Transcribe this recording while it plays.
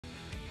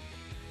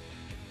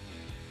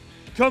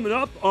Coming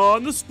up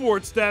on the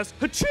Sports Desk.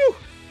 Achoo!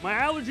 My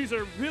allergies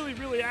are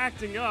really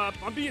acting up.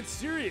 I'm being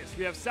serious.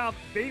 We have South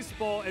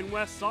baseball and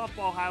West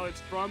softball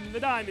highlights from the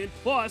Diamond.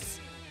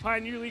 Plus,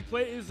 Pioneer League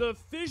play is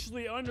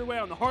officially underway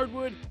on the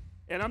hardwood.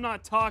 And I'm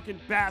not talking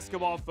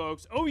basketball,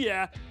 folks. Oh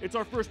yeah, it's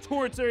our first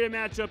Torrance area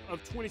matchup of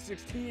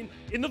 2016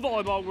 in the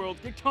volleyball world.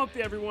 Get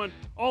comfy, everyone.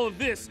 All of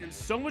this and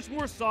so much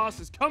more sauce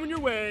is coming your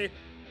way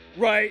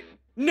right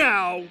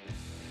now.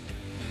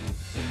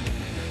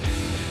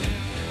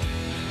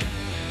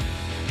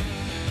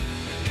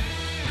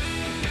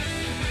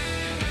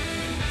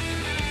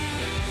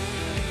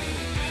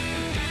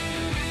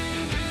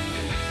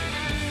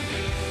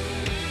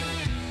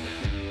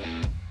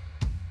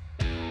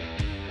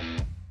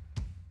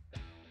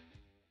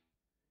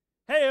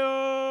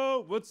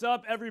 Heyo! What's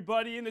up,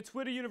 everybody in the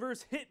Twitter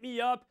universe? Hit me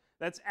up.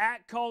 That's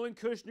at Collin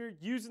Kushner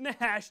using the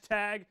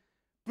hashtag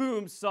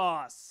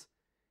BoomSauce.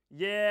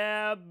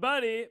 Yeah,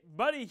 buddy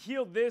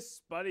healed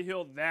this, buddy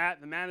healed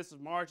that. The madness of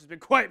March has been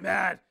quite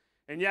mad.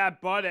 And yeah,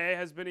 Buddy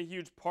has been a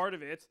huge part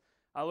of it.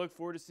 I look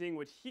forward to seeing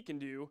what he can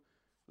do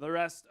the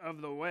rest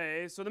of the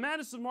way. So the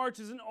madness of March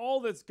isn't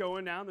all that's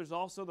going down. There's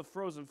also the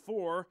Frozen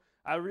Four.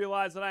 I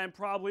realize that I am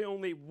probably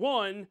only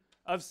one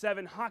of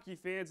 7 hockey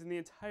fans in the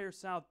entire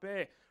South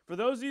Bay. For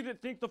those of you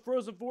that think the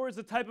Frozen Four is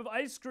a type of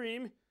ice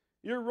cream,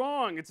 you're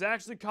wrong. It's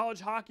actually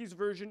college hockey's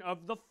version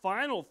of the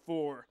Final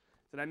Four.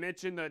 Did I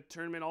mention the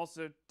tournament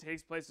also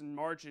takes place in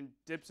March and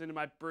dips into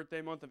my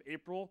birthday month of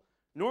April?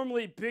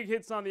 Normally, big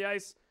hits on the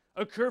ice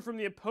occur from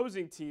the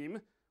opposing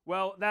team.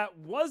 Well, that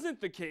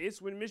wasn't the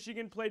case when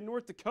Michigan played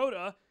North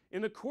Dakota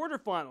in the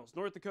quarterfinals.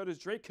 North Dakota's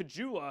Drake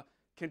Kajula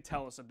can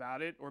tell us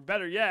about it. Or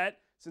better yet,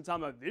 since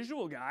I'm a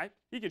visual guy,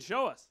 he can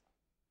show us.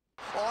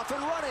 Off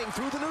and running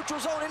through the neutral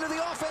zone into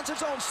the offensive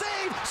zone.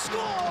 Save!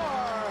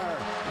 Score!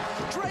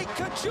 Drake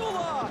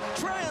Kajula,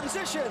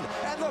 transition,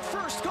 and the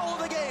first goal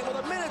of the game with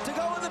a minute to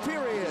go in the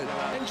period.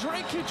 And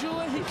Drake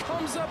Kajula, he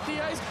comes up the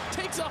ice,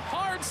 takes a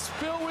hard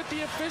spill with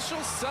the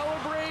officials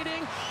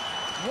celebrating.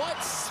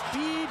 What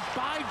speed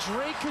by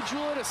Drake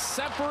Kajula to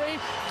separate,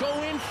 go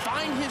in,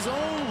 find his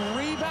own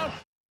rebound.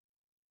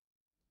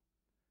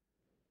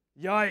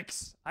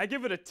 Yikes. I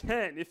give it a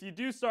 10. If you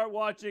do start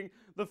watching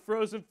the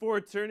Frozen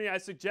Four tourney, I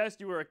suggest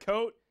you wear a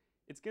coat.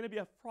 It's going to be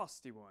a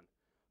frosty one.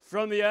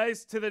 From the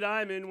ice to the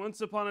diamond,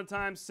 once upon a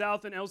time,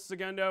 South and El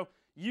Segundo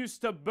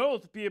used to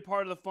both be a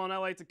part of the fun I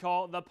like to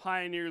call the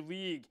Pioneer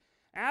League.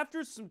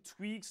 After some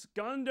tweaks,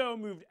 Segundo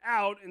moved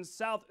out and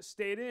South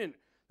stayed in.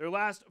 Their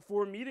last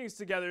 4 meetings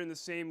together in the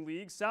same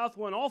league, South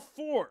won all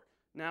 4.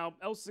 Now,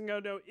 El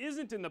Segundo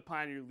isn't in the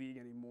Pioneer League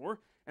anymore,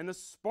 and the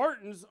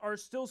Spartans are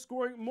still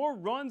scoring more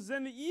runs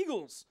than the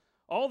Eagles.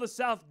 All the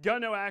South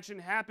Gunno action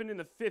happened in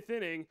the 5th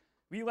inning.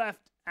 We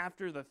left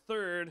after the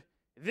 3rd.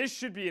 This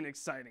should be an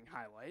exciting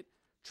highlight.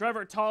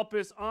 Trevor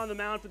Talpis on the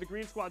mound for the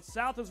Green Squad.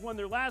 South has won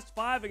their last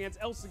 5 against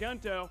El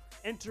Segundo,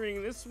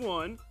 entering this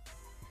one.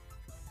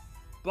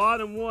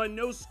 Bottom 1,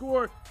 no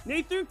score.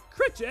 Nathan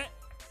Critchett,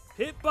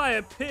 hit by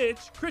a pitch.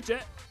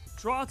 Critchett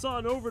trots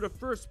on over to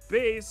first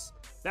base.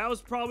 That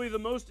was probably the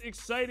most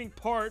exciting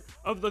part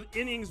of the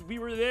innings. We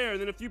were there.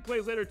 And then a few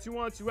plays later, 2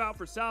 on, 2 out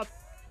for South.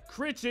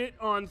 Critchett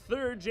on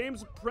third.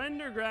 James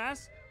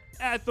Prendergrass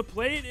at the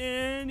plate,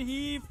 and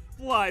he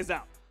flies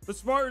out. The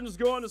Spartans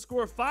go on to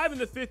score 5 in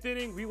the 5th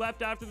inning. We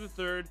left after the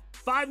 3rd.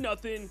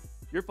 5-0.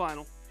 Your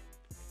final.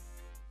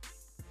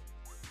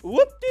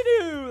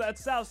 Whoop-de-doo!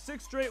 That's South's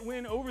 6th straight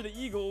win over the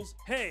Eagles.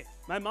 Hey,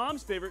 my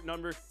mom's favorite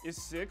number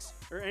is 6,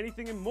 or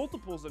anything in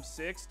multiples of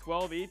 6,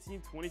 12,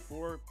 18,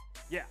 24.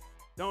 Yeah.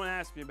 Don't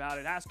ask me about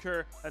it. Ask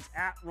her. That's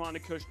at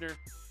Rhonda Kushner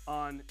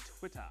on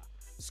Twitter.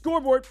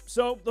 Scoreboard.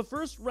 So the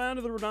first round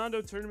of the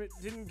Redondo tournament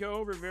didn't go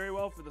over very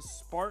well for the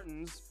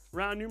Spartans.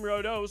 Round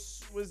numero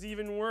dos was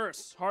even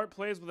worse. Hart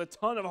plays with a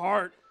ton of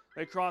heart.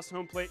 They crossed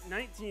home plate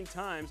 19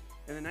 times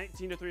in a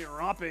 19-3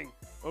 romping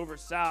over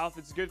South.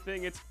 It's a good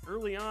thing it's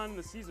early on in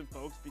the season,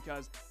 folks,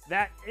 because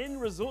that end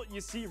result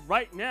you see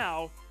right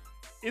now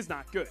is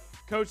not good.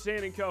 Coach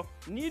Sand and co.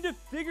 need to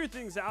figure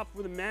things out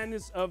before the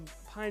madness of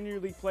Pioneer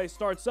League play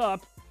starts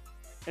up,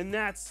 and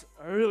that's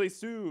really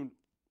soon.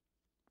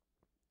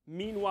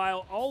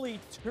 Meanwhile, Ollie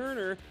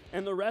Turner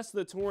and the rest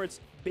of the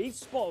Torrance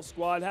baseball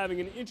squad having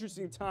an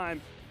interesting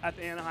time at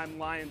the Anaheim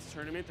Lions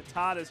tournament. The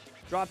Tatas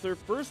dropped their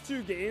first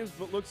 2 games,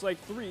 but looks like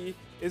 3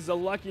 is a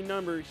lucky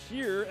number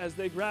here as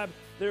they grab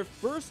their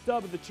first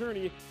dub of the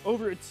tourney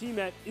over a team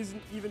that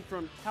isn't even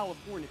from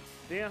California.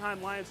 The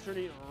Anaheim Lions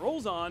tourney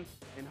rolls on,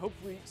 and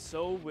hopefully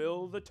so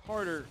will the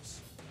Tartars.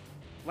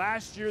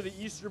 Last year, the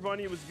Easter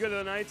Bunny was good at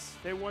the Knights.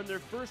 They won their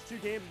first 2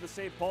 games of the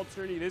St. Paul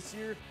tourney this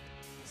year.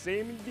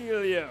 Same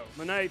dealio.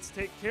 The Knights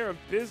take care of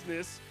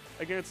business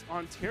against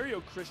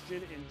Ontario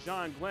Christian and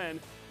John Glenn.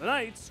 The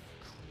Knights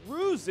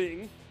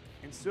cruising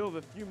and still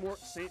have a few more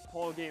St.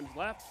 Paul games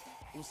left.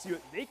 We'll see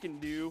what they can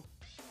do.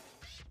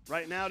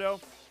 Right now, though,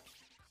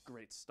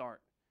 great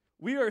start.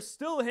 We are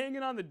still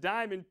hanging on the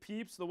diamond,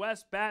 peeps. The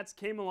West Bats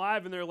came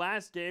alive in their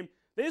last game.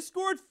 They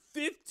scored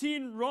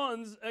 15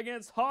 runs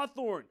against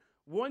Hawthorne.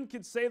 One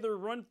could say their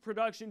run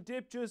production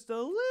dipped just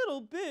a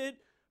little bit,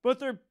 but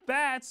their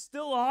bats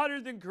still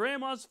hotter than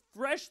Grandma's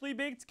freshly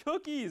baked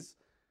cookies.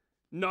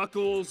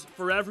 Knuckles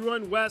for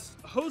everyone. West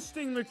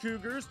hosting the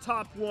Cougars.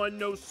 Top one,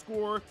 no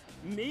score.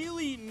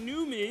 Maylee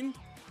Newman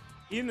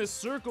in the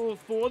circle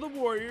for the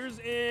Warriors,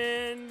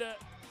 and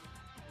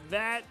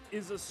that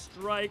is a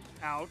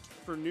strikeout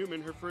for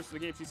Newman, her first of the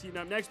game. She's heating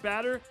up. Next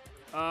batter,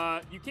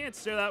 you can't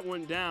stare that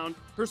one down.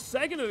 Her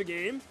second of the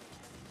game.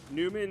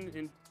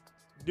 Newman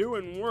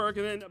doing work,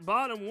 and then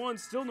bottom one,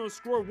 still no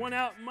score. One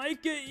out.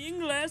 Micah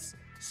Ingles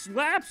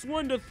slaps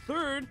one to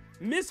third,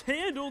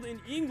 mishandled, and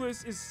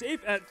Ingles is safe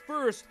at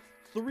first.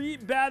 3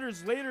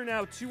 batters later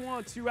now, 2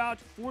 on, 2 out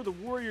for the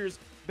Warriors.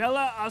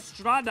 Bella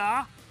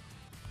Estrada,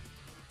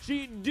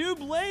 she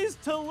doubles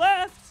to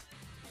left,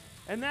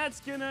 and that's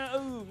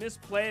gonna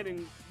misplay it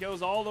and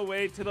goes all the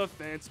way to the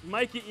fence.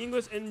 Mikey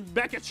Ingles and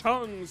Becca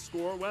Chung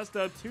score. West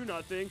up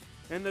 2-0.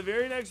 And the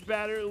very next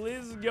batter,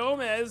 Liz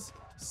Gomez,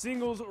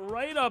 singles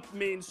right up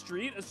Main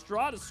Street.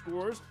 Estrada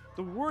scores.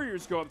 The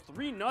Warriors go up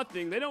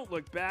 3-0. They don't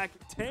look back.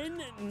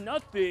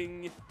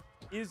 10-0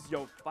 is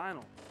your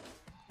final.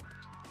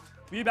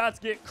 We about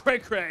to get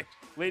cray-cray,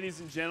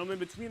 ladies and gentlemen.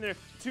 Between their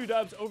 2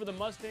 dubs over the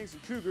Mustangs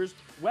and Cougars,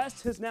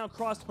 West has now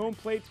crossed home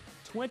plate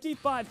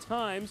 25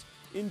 times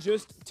in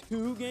just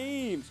 2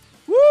 games.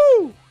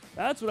 Woo!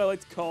 That's what I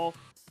like to call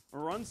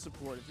run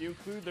support. If you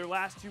include their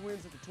last 2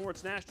 wins at the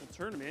Torrance National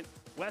Tournament,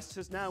 West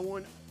has now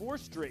won 4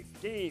 straight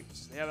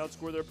games. They have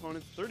outscored their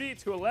opponents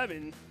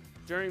 38-11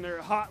 during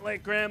their hot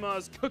like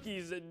grandma's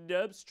cookies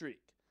dub streak.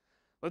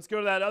 Let's go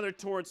to that other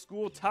Torrance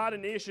school. Todd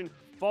Nation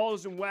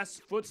follows in West's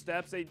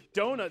footsteps. A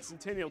donut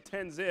Centennial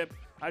 10-zip.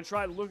 I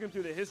tried looking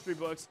through the history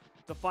books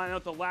to find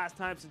out the last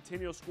time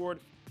Centennial scored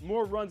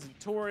more runs in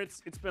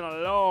Torrance. It's been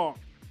a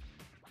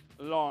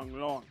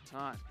long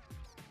time.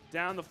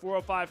 Down the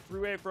 405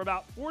 freeway for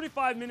about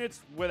 45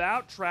 minutes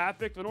without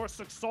traffic. The North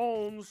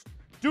Saxons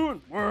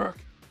doing work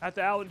at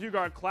the Alan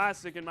Dugard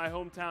Classic in my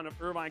hometown of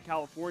Irvine,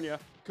 California.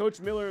 Coach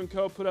Miller and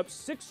co. put up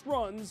 6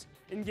 runs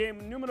in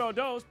game numero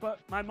dos, but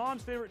my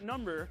mom's favorite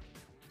number.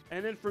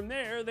 And then from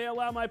there, they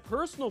allow my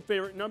personal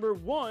favorite number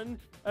 1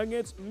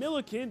 against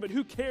Milliken, but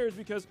who cares,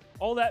 because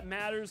all that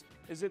matters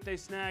is that they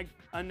snag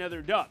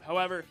another dub.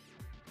 However,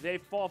 they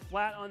fall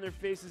flat on their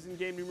faces in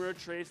game numero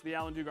 3, the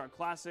Alan Dugard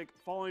Classic,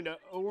 falling to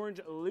Orange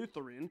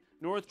Lutheran.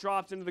 North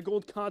drops into the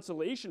gold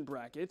consolation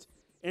bracket,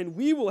 and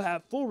we will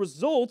have full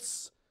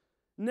results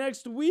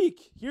next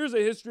week. Here's a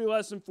history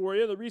lesson for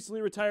you. The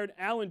recently retired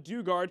Alan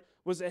Dugard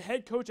was a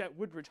head coach at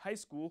Woodbridge High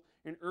School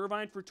in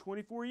Irvine for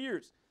 24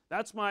 years.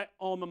 That's my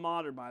alma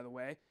mater, by the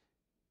way.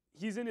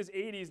 He's in his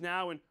 80s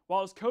now, and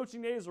while his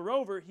coaching days are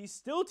over, he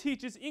still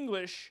teaches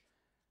English.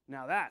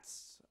 Now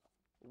that's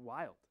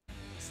wild.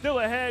 Still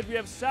ahead, we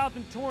have South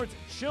and Torrance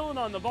chilling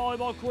on the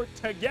volleyball court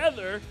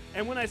together.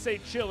 And when I say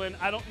chilling,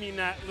 I don't mean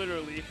that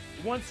literally.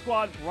 One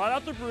squad brought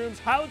out the brooms,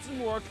 highlights and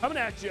more coming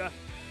at you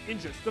in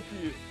just a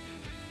few.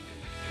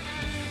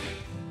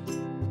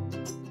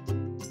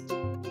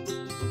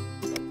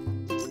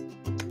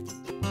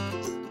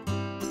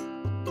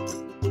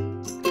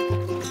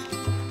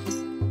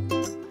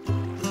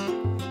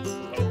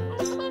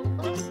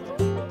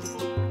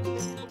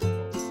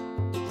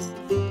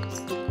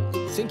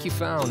 Think you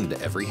found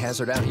every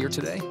hazard out here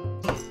today?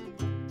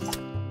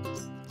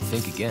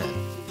 Think again.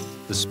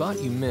 The spot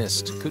you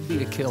missed could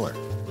be a killer.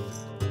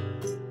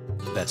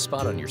 That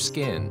spot on your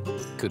skin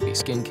could be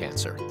skin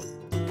cancer.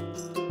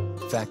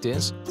 Fact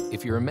is,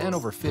 if you're a man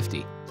over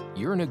 50,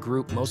 you're in a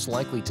group most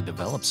likely to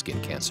develop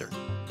skin cancer,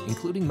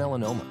 including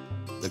melanoma,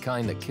 the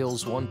kind that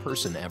kills 1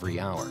 person every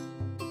hour.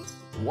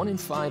 1 in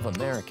 5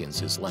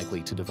 Americans is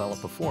likely to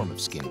develop a form of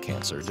skin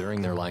cancer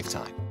during their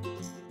lifetime.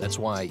 That's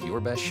why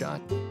your best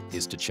shot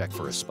is to check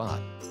for a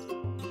spot.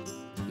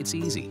 It's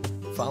easy.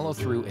 Follow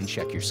through and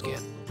check your skin.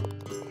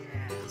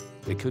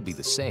 It could be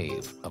the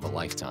save of a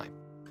lifetime.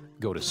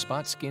 Go to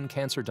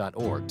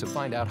spotskincancer.org to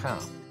find out how.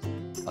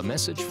 A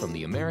message from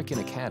the American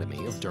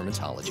Academy of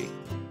Dermatology.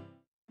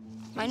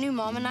 My new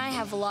mom and I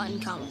have a lot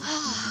in common.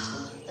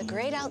 The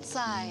great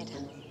outside.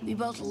 We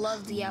both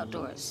love the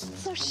outdoors.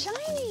 So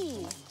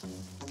shiny.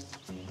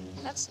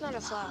 That's not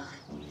a flower.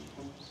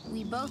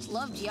 We both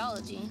love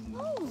geology.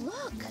 Oh,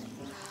 look.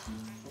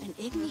 An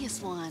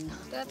igneous one.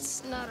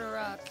 That's not a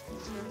rock.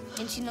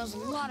 And she knows a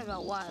lot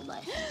about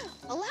wildlife.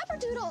 A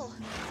labradoodle.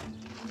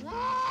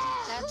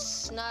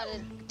 That's not a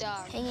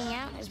dog. Hanging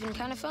out has been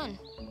kind of fun.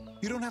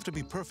 You don't have to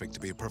be perfect to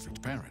be a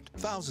perfect parent.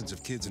 Thousands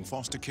of kids in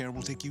foster care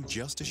will take you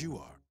just as you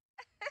are.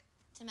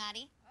 To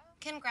Maddie,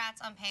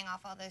 congrats on paying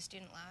off all those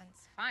student loans.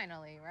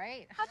 Finally,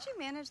 right? How'd you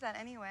manage that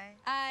anyway?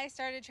 I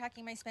started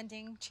tracking my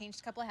spending, changed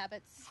a couple of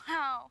habits.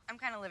 Wow, I'm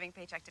kind of living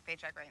paycheck to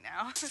paycheck right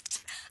now.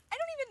 I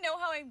don't even know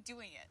how I'm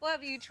doing it. Well,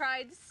 have you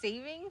tried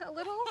saving a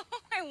little?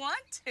 I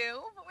want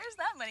to, but where's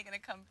that money gonna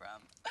come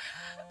from?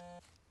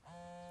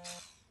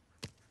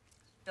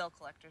 Bill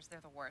collectors,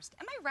 they're the worst.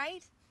 Am I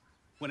right?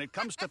 When it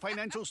comes to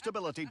financial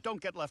stability,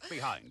 don't get left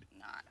behind.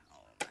 Not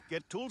home.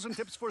 Get tools and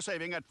tips for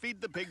saving at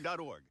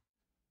feedthepig.org.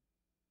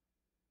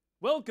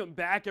 Welcome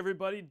back,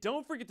 everybody.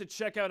 Don't forget to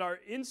check out our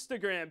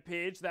Instagram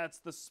page. That's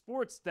the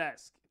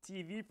SportsDesk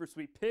TV for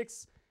sweet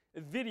pics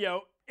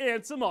video,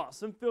 and some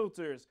awesome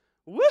filters.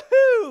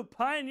 Woohoo!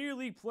 Pioneer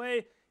League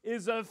play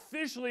is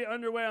officially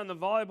underway on the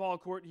volleyball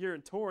court here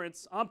in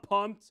Torrance. I'm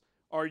pumped.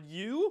 Are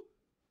you?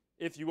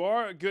 If you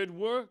are, good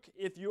work.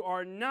 If you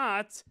are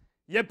not,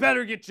 you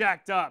better get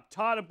jacked up.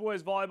 Tata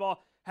boys volleyball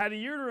had a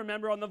year to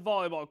remember on the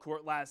volleyball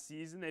court last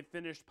season. They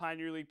finished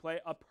Pioneer League play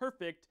a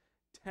perfect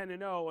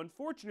 10-0.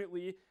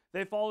 Unfortunately,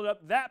 they followed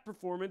up that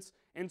performance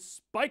and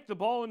spiked the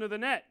ball into the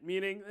net,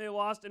 meaning they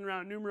lost in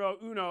round numero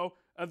uno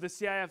of the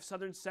CIF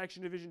Southern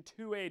Section Division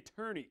 2A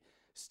tourney.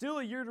 Still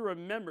a year to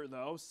remember,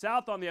 though.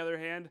 South, on the other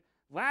hand,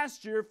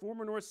 last year,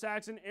 former North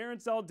Saxon Aaron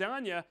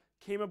Saldana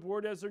came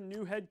aboard as their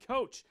new head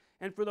coach.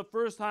 And for the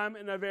first time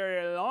in a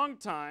very long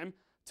time,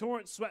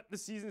 Torrance swept the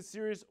season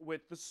series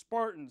with the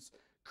Spartans.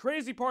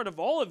 Crazy part of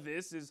all of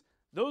this is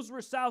those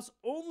were South's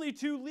only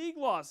 2 league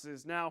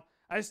losses. Now,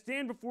 I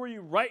stand before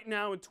you right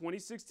now in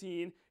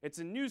 2016. It's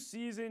a new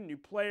season, new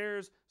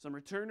players, some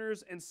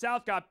returners, and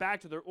South got back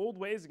to their old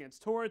ways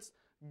against Torrance.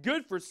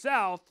 Good for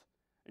South,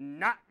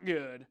 not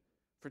good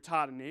for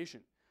Tata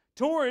Nation.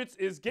 Torrance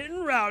is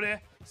getting rowdy.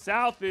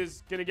 South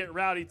is going to get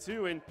rowdy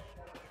too. And,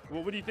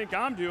 well, what do you think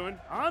I'm doing?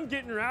 I'm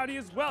getting rowdy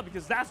as well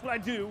because that's what I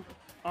do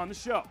on the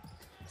show.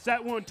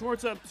 Set 1,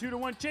 Torrance up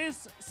 2-1.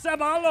 Chase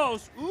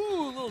Ceballos.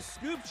 Ooh, little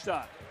scoop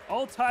shot.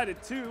 All tied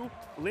at 2.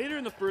 Later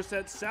in the first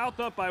set, South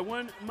up by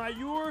 1.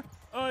 Mayor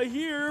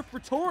here for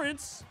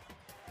Torrance.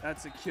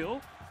 That's a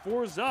kill.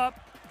 4's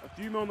up. A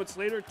few moments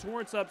later,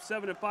 Torrance up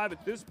 7-5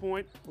 at this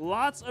point.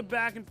 Lots of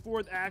back and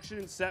forth action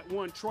in set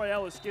 1. Troy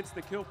Ellis gets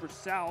the kill for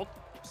South.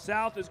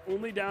 South is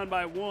only down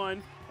by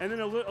 1. And then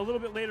a little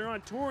bit later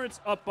on, Torrance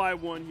up by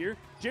 1 here.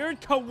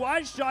 Jared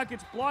Kawhi's shot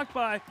gets blocked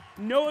by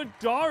Noah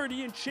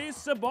Doherty and Chase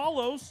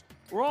Ceballos.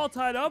 We're all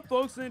tied up,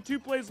 folks. And then 2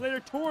 plays later,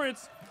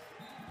 Torrance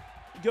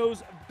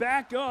goes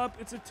back up.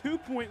 It's a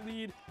 2-point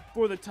lead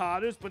for the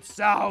Tatas, but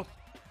South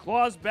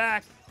claws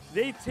back.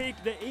 They take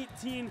the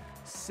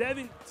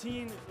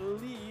 18-17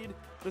 lead.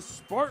 The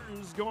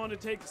Spartans go on to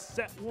take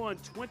set 1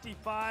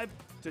 25-20,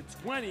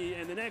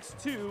 and the next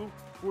 2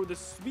 for the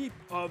sweep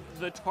of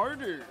the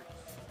Tartars.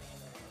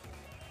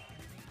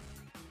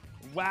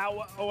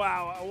 Wow,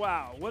 wow,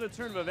 wow. What a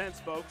turn of events,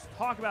 folks.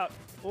 Talk about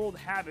old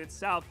habits.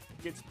 South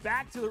gets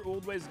back to their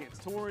old ways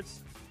against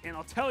Torrance, and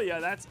I'll tell you,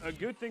 that's a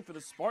good thing for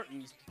the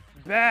Spartans.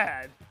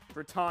 Bad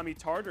for Tommy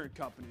Tartar and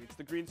company. It's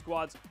the Green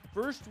Squad's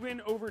first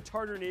win over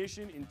Tartar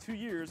Nation in 2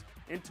 years,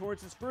 and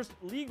Torrance's first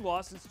league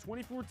loss since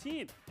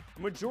 2014.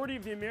 The majority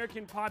of the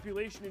American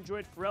population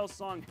enjoyed Pharrell's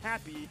song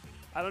Happy.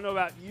 I don't know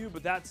about you,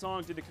 but that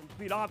song did the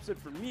complete opposite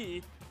for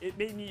me. It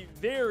made me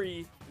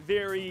very,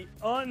 very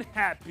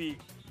unhappy.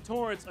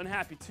 Torrance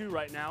unhappy too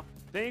right now.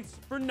 Thanks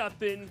for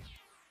nothing,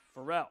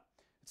 Pharrell.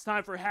 It's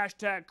time for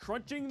hashtag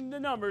crunching the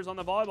numbers on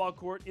the volleyball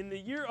court in the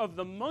year of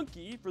the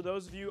monkey. For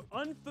those of you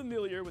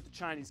unfamiliar with the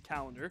Chinese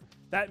calendar,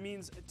 that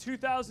means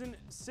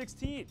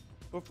 2016.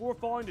 Before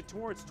falling to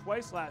Torrance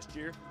twice last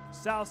year,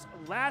 South's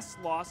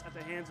last loss at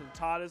the hands of the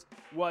Tatas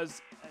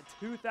was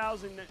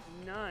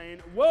 2009.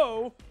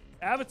 Whoa!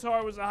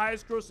 Avatar was the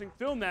highest grossing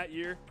film that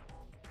year,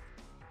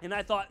 and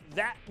I thought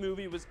that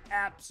movie was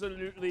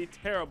absolutely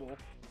terrible.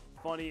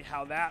 Funny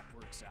how that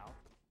works out.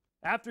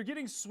 After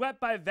getting swept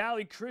by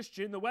Valley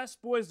Christian, the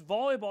West Boys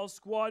volleyball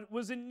squad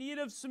was in need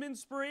of some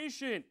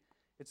inspiration.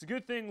 It's a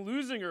good thing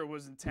Lusinger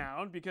was in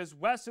town because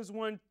West has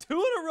won 2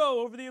 in a row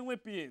over the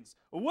Olympians.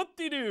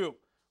 Whoop-de-doo.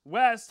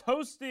 West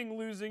hosting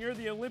Lusinger.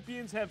 The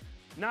Olympians have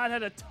not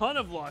had a ton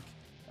of luck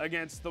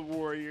against the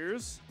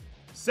Warriors.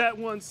 Set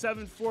 1,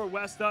 7-4,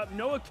 West up.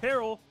 Noah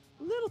Carroll,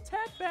 little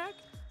tap back.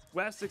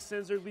 West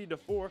extends their lead to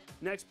 4.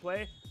 Next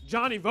play,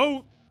 Johnny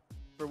Vogt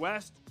for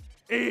West.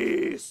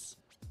 Ace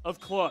of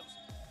clubs.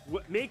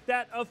 Make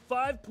that a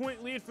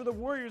 5-point lead for the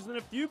Warriors. Then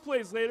a few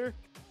plays later,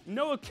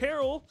 Noah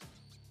Carroll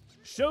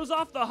shows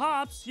off the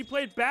hops. He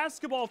played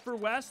basketball for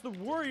West. The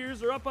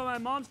Warriors are up by my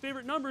mom's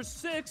favorite number,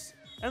 6.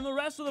 And the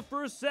rest of the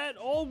first set,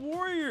 all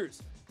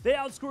Warriors. They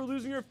outscore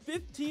Lusinger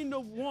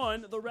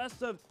 15-1. The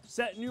rest of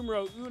set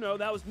numero uno,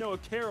 that was Noah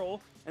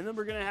Carroll. And then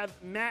we're going to have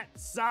Matt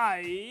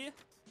Tsai.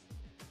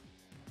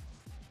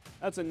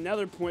 That's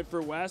another point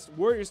for West.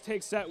 Warriors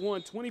take set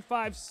 1,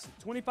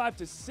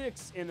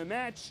 25-6 in the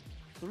match.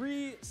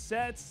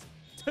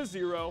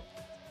 3-0.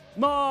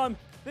 Mom,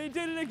 they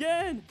did it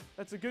again.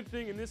 That's a good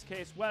thing in this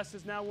case. West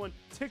has now won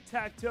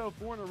tic-tac-toe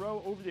 4 in a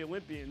row over the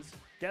Olympians.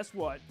 Guess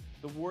what?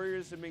 The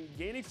Warriors have been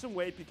gaining some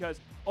weight because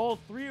all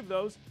 3 of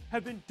those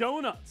have been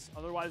donuts,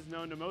 otherwise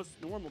known to most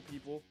normal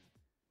people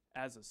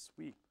as a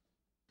sweep.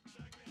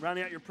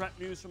 Rounding out your prep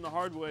news from the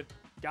hardwood,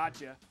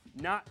 gotcha.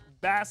 Not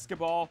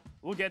basketball.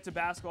 We'll get to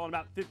basketball in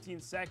about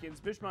 15 seconds.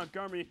 Bishop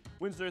Montgomery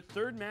wins their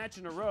 3rd match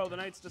in a row. The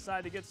Knights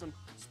decide to get some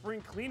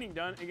spring cleaning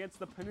done against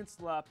the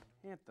Peninsula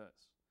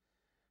Panthers.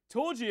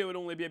 Told you it would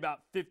only be about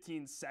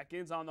 15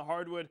 seconds on the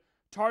hardwood.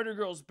 Tartar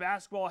girls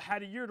basketball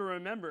had a year to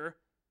remember,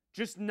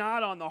 just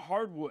not on the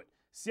hardwood.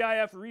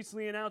 CIF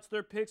recently announced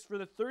their picks for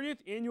the 30th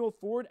Annual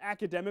Ford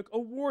Academic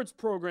Awards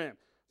Program.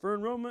 For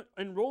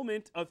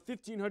enrollment of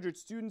 1,500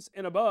 students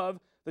and above,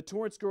 the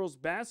Torrance girls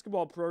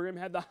basketball program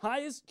had the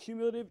highest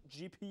cumulative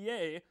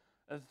GPA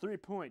a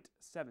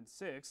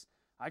 3.76.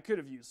 I could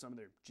have used some of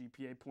their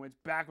GPA points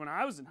back when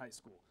I was in high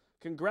school.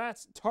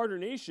 Congrats, Tartar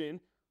Nation.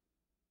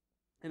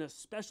 And a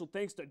special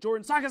thanks to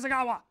Jordan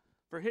Sakasagawa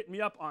for hitting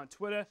me up on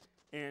Twitter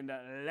and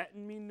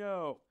letting me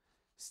know.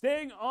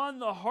 Staying on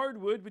the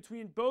hardwood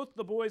between both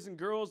the boys and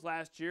girls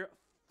last year,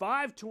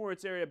 5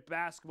 Torrance area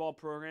basketball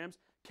programs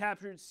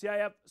captured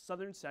CIF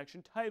Southern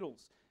Section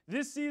titles.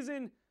 This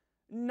season,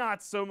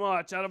 not so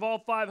much. Out of all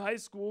 5 high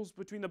schools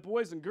between the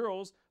boys and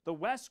girls, the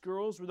West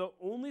girls were the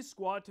only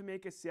squad to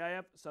make a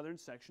CIF Southern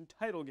Section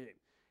title game.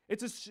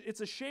 It's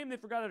a shame they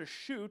forgot how to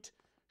shoot.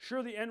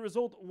 Sure, the end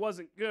result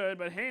wasn't good,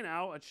 but hey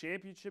now, a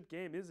championship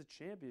game is a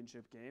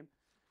championship game.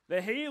 The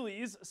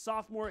Haleys,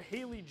 sophomore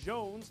Haley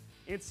Jones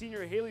and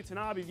senior Haley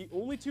Tanabe, the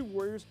only 2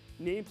 Warriors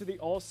named to the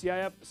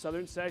All-CIF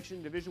Southern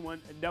Section Division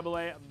I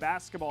AA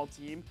basketball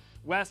team.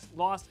 West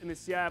lost in the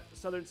CIF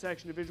Southern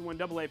Section Division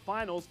I AA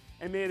finals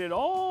and made it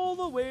all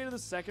the way to the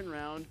second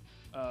round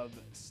of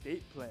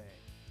state play.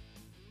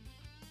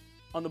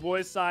 On the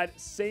boys' side,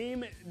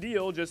 same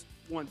deal, just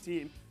one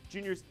team.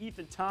 Juniors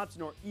Ethan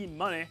Thompson, or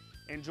E-Money,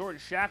 and Jordan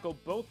Shackle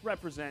both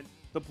represent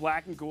the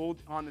black and gold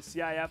on the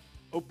CIF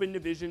Open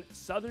Division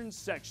Southern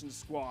Section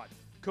squad.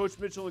 Coach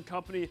Mitchell and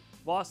company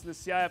lost in the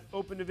CIF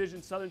Open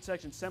Division Southern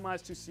Section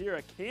semis to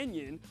Sierra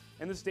Canyon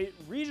and the state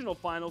regional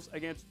finals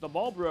against the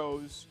Ball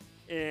Bros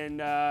in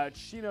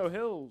Chino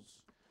Hills.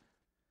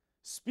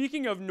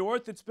 Speaking of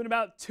North, it's been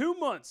about 2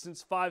 months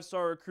since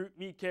 5-star recruit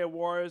Mike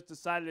Juarez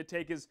decided to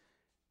take his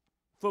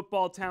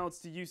football talents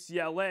to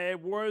UCLA.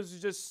 Juarez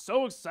was just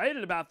so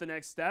excited about the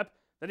next step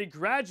that he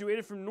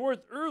graduated from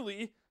North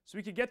early so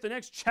he could get the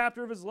next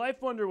chapter of his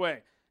life underway.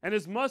 And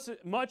as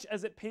much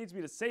as it pains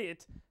me to say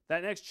it,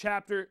 that next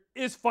chapter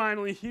is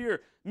finally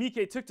here.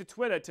 Mike took to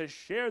Twitter to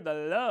share the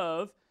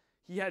love.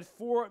 He had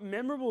 4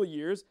 memorable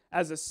years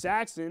as a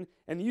Saxon,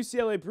 and the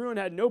UCLA Bruin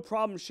had no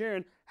problem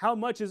sharing how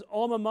much his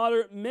alma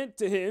mater meant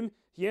to him.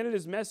 He ended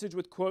his message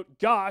with, quote,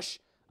 "Gosh,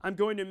 I'm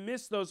going to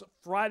miss those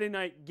Friday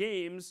night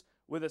games,"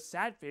 with a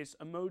sad face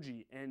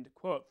emoji, end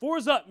quote.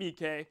 4's up,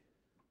 Mike.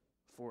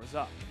 4's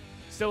up.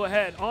 Still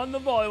ahead on the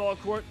volleyball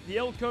court, the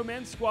Elko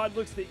men's squad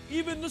looks to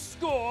even the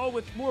score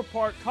with Moore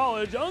Park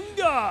College on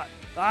guard.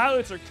 The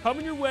highlights are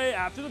coming your way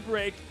after the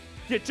break.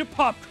 Get your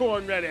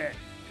popcorn ready.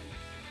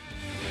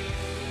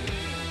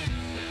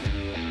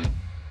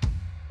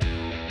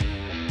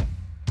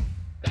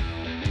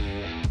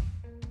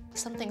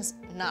 Something's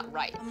not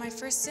right. My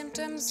first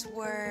symptoms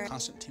were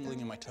constant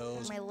tingling in my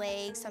toes. My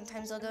legs,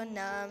 sometimes they'll go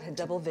numb. I had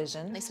double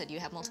vision. They said you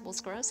have multiple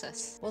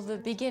sclerosis. Well, the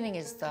beginning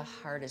is the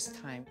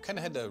hardest time. Kind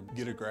of had to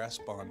get a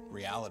grasp on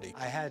reality.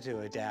 I had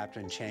to adapt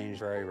and change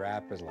very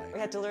rapidly. We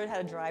had to learn how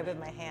to drive with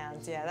my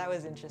hands. Yeah, that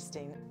was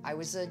interesting. I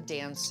was a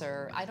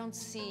dancer. I don't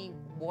see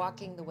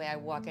walking the way I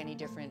walk any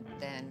different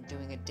than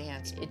doing a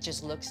dance. It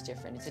just looks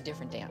different. It's a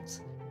different dance.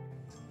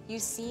 You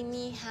see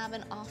me have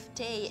an off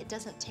day, it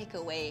doesn't take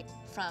away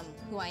from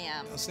who I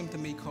am. A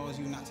symptom may cause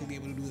you not to be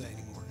able to do that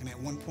anymore. And at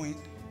one point,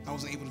 I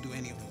wasn't able to do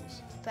any of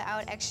those. But I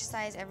would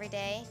exercise every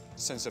day.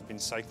 Since I've been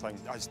cycling,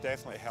 it's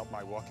definitely helped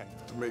my walking.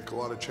 To make a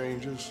lot of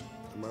changes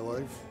in my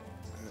life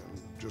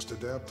and just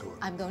adapt to it.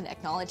 I'm going to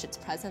acknowledge its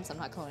presence. I'm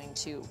not going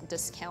to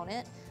discount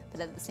it.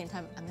 But at the same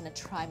time, I'm going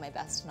to try my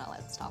best to not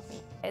let it stop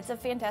me. It's a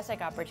fantastic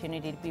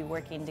opportunity to be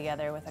working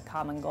together with a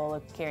common goal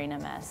of curing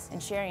MS,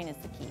 and sharing is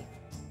the key.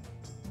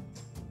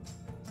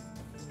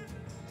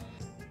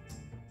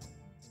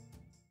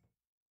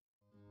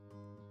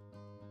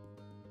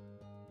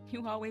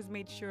 You always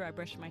made sure I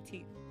brushed my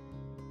teeth.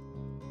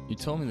 You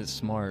told me that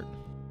smart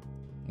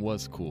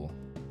was cool.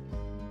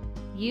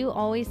 You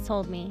always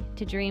told me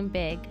to dream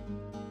big.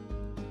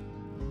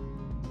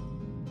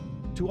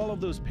 To all of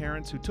those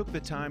parents who took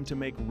the time to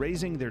make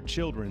raising their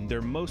children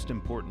their most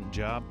important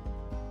job,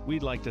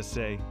 we'd like to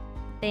say,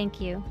 thank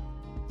you.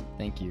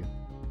 Thank you.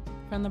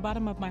 From the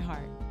bottom of my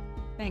heart,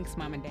 thanks,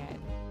 Mom and Dad.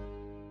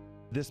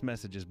 This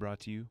message is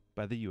brought to you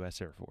by the U.S.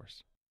 Air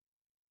Force.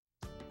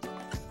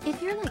 If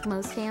you're like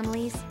most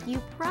families,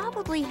 you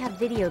probably have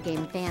video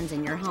game fans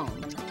in your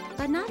home.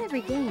 But not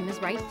every game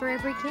is right for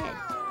every kid,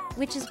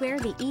 which is where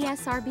the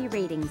ESRB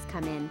ratings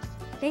come in.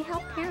 They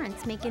help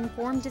parents make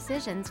informed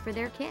decisions for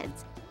their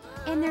kids.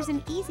 And there's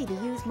an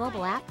easy-to-use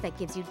mobile app that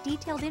gives you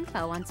detailed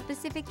info on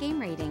specific game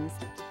ratings.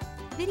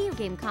 Video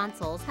game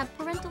consoles have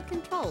parental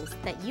controls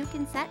that you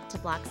can set to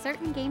block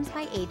certain games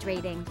by age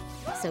rating,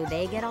 so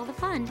they get all the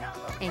fun,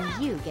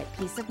 and you get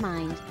peace of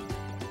mind.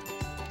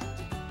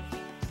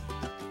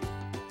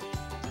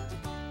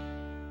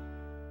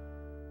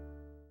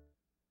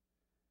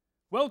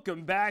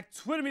 Welcome back.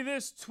 Twitter me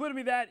this, Twitter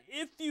me that.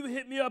 If you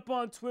hit me up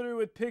on Twitter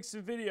with pics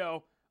and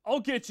video, I'll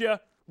get you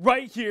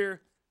right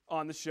here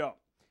on the show.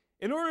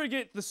 In order to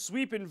get the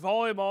sweep in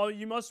volleyball,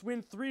 you must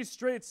win 3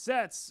 straight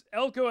sets.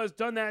 Elko has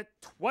done that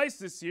twice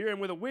this year,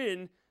 and with a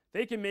win,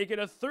 they can make it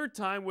a 3rd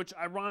time, which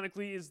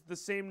ironically is the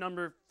same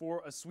number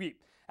for a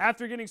sweep.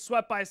 After getting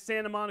swept by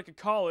Santa Monica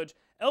College,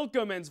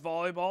 Elko men's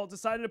volleyball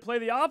decided to play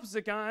the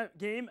opposite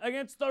game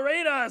against the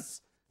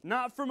Raiders,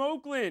 not from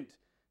Oakland.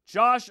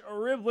 Josh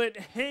Rivlet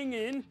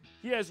hanging.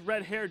 He has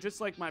red hair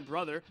just like my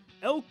brother.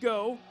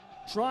 Elko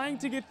trying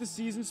to get the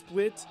season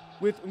split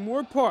with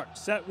Moore Park,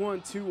 set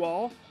 1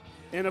 2-all.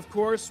 And of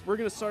course, we're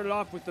going to start it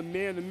off with the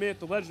man, the myth,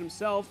 the legend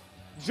himself,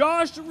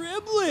 Josh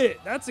Riblett.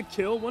 That's a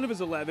kill, 1 of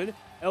his 11.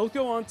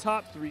 Elko on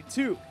top,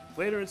 3-2.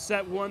 Later in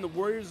set 1, the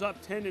Warriors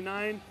up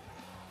 10-9.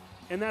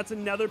 And that's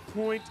another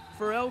point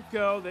for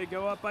Elko. They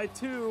go up by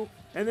 2.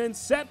 And then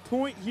set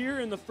point here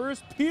in the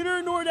first,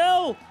 Peter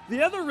Nordell,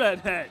 the other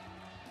redhead.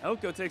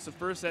 Elko takes the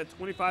first set,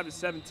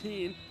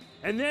 25-17.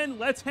 And then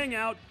let's hang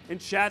out and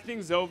chat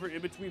things over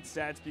in between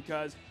sets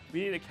because we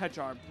need to catch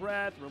our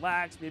breath,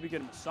 relax, maybe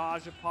get a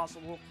massage if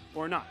possible,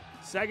 or not.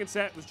 Second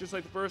set was just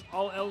like the first,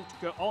 all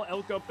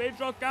Elko.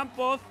 Pedro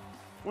Campos,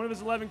 1 of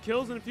his 11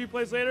 kills, and a few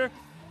plays later,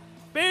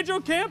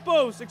 Pedro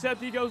Campos,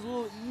 except he goes a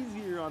little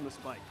easier on the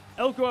spike.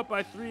 Elko up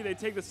by 3, they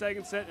take the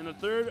second set, and the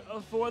third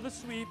for the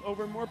sweep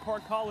over Moore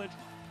Park College.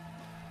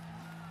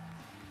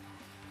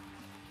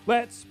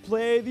 Let's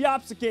play the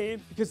opposite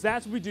game, because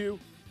that's what we do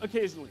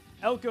occasionally.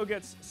 Elko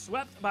gets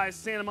swept by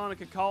Santa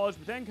Monica College,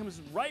 but then comes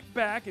right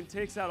back and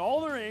takes out all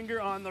their anger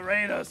on the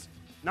Raiders.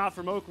 Not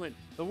from Oakland.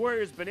 The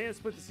Warriors banana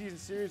split the season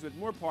series with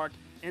Moore Park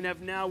and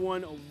have now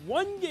won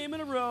 1 game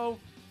in a row.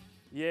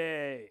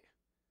 Yay.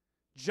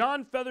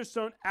 John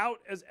Featherstone out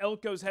as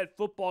Elko's head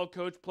football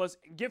coach, plus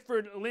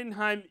Gifford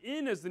Lindheim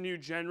in as the new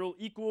general,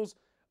 equals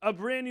a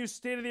brand new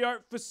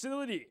state-of-the-art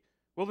facility.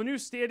 Well, the new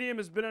stadium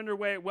has been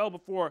underway well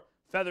before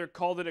Feather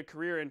called it a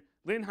career, and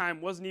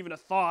Lindheim wasn't even a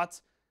thought.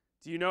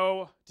 Do you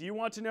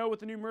want to know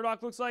what the new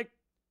Murdoch looks like?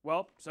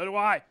 Well, so do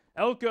I.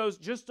 Elko's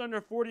just under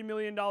 $40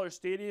 million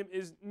stadium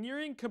is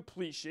nearing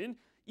completion.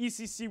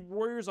 ECC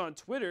Warriors on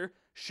Twitter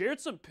shared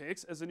some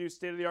pics as the new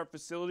state-of-the-art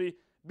facility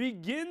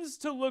begins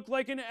to look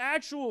like an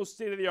actual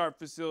state-of-the-art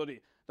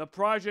facility. The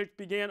project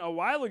began a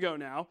while ago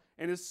now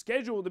and is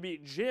scheduled to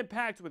be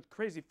jam-packed with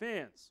crazy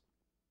fans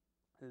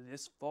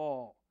this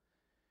fall.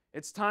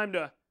 It's time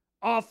to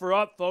offer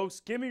up, folks.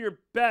 Give me your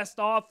best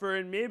offer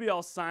and maybe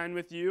I'll sign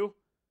with you.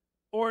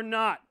 Or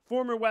not.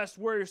 Former West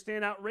Warrior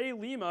standout Ray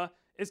Lima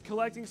is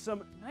collecting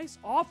some nice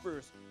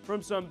offers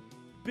from some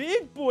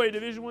big boy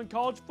Division I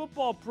college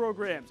football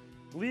programs.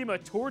 Lima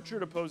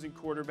tortured opposing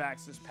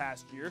quarterbacks this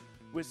past year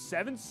with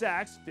 7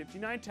 sacks,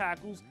 59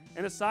 tackles,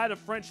 and a side of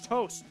French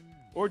toast,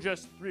 or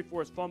just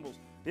 3/4 fumbles.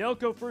 The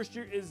Elko first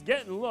year is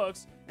getting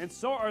looks, and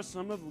so are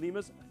some of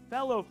Lima's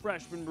fellow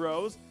freshman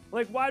bros,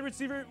 like wide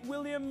receiver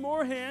William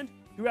Morehand,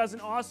 who has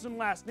an awesome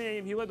last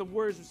name. He led the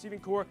Warriors receiving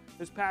corps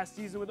this past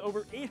season with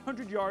over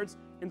 800 yards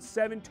and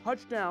 7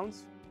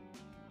 touchdowns.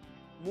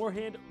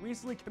 Morehand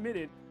recently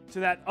committed to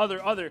that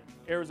other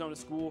Arizona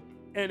school,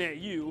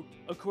 NAU,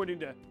 according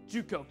to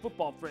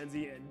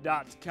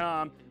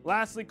JUCOFootballFrenzy.com.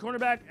 Lastly,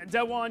 cornerback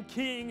Dewan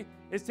King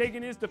is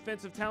taking his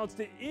defensive talents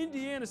to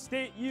Indiana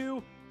State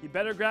U. He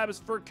better grab his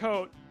fur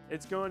coat.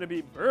 It's going to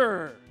be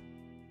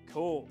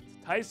cold.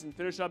 Tyson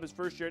finished up his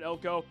first year at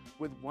Elko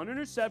with 1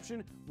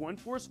 interception, 1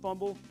 forced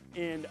fumble,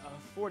 and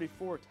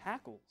 44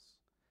 tackles.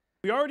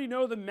 We already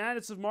know the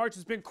madness of March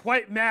has been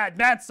quite mad.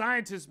 Mad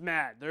scientist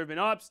mad. There have been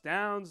ups,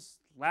 downs,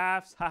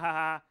 laughs,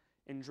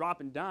 and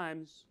dropping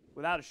dimes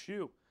without a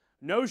shoe.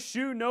 No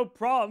shoe, no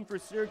problem for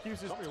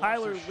Syracuse's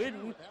Tyler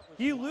Liddon.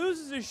 He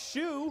loses his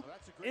shoe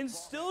and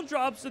still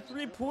drops a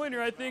 3-pointer.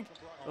 I think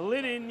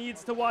Liddon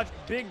needs to watch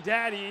Big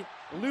Daddy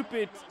loop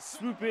it,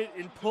 swoop it,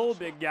 and pull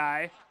big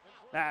guy.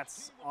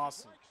 That's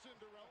awesome.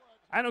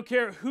 I don't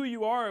care who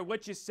you are or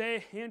what you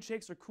say,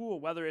 handshakes are cool,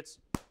 whether it's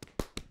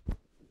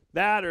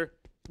that or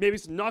maybe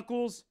some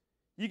knuckles.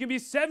 You can be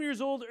 7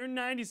 years old or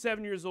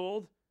 97 years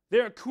old.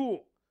 They're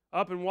cool.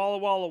 Up in Walla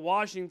Walla,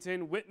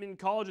 Washington, Whitman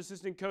College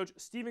assistant coach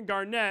Stephen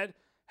Garnett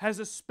has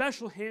a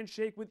special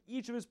handshake with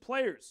each of his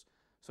players.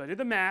 So I did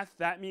the math.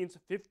 That means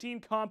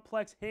 15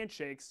 complex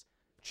handshakes.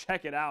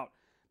 Check it out.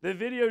 The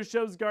video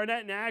shows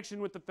Garnett in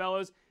action with the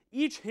fellas.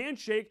 Each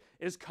handshake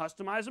is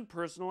customized and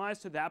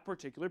personalized to that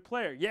particular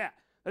player. Yeah,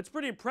 that's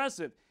pretty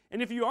impressive.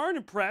 And if you aren't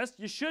impressed,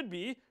 you should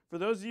be. For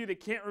those of you that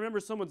can't remember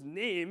someone's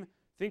name,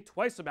 think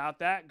twice about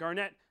that.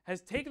 Garnett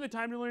has taken the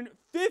time to learn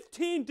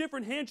 15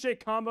 different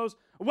handshake combos.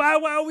 Wow,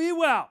 wow, wee,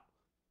 wow.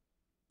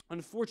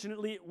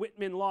 Unfortunately,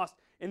 Whitman lost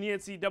in the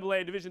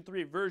NCAA Division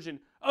III version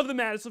of the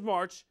Madness of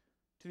March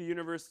to the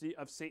University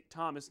of St.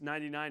 Thomas,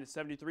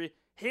 99-73.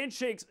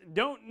 Handshakes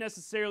don't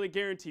necessarily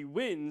guarantee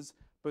wins,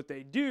 but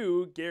they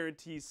do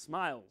guarantee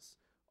smiles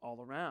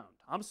all around.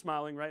 I'm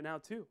smiling right now,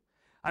 too.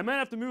 I might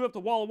have to move up to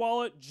Walla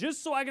Walla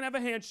just so I can have a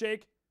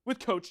handshake with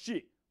Coach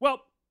G.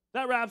 Well,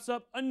 that wraps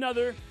up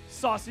another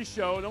saucy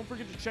show. Don't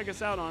forget to check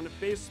us out on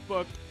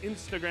Facebook,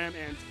 Instagram,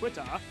 and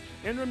Twitter.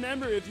 And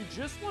remember, if you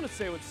just want to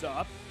say what's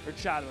up or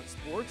chat about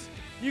sports,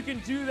 you can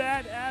do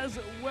that as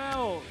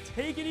well.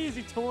 Take it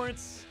easy,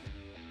 Torrance.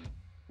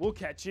 We'll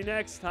catch you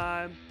next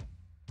time.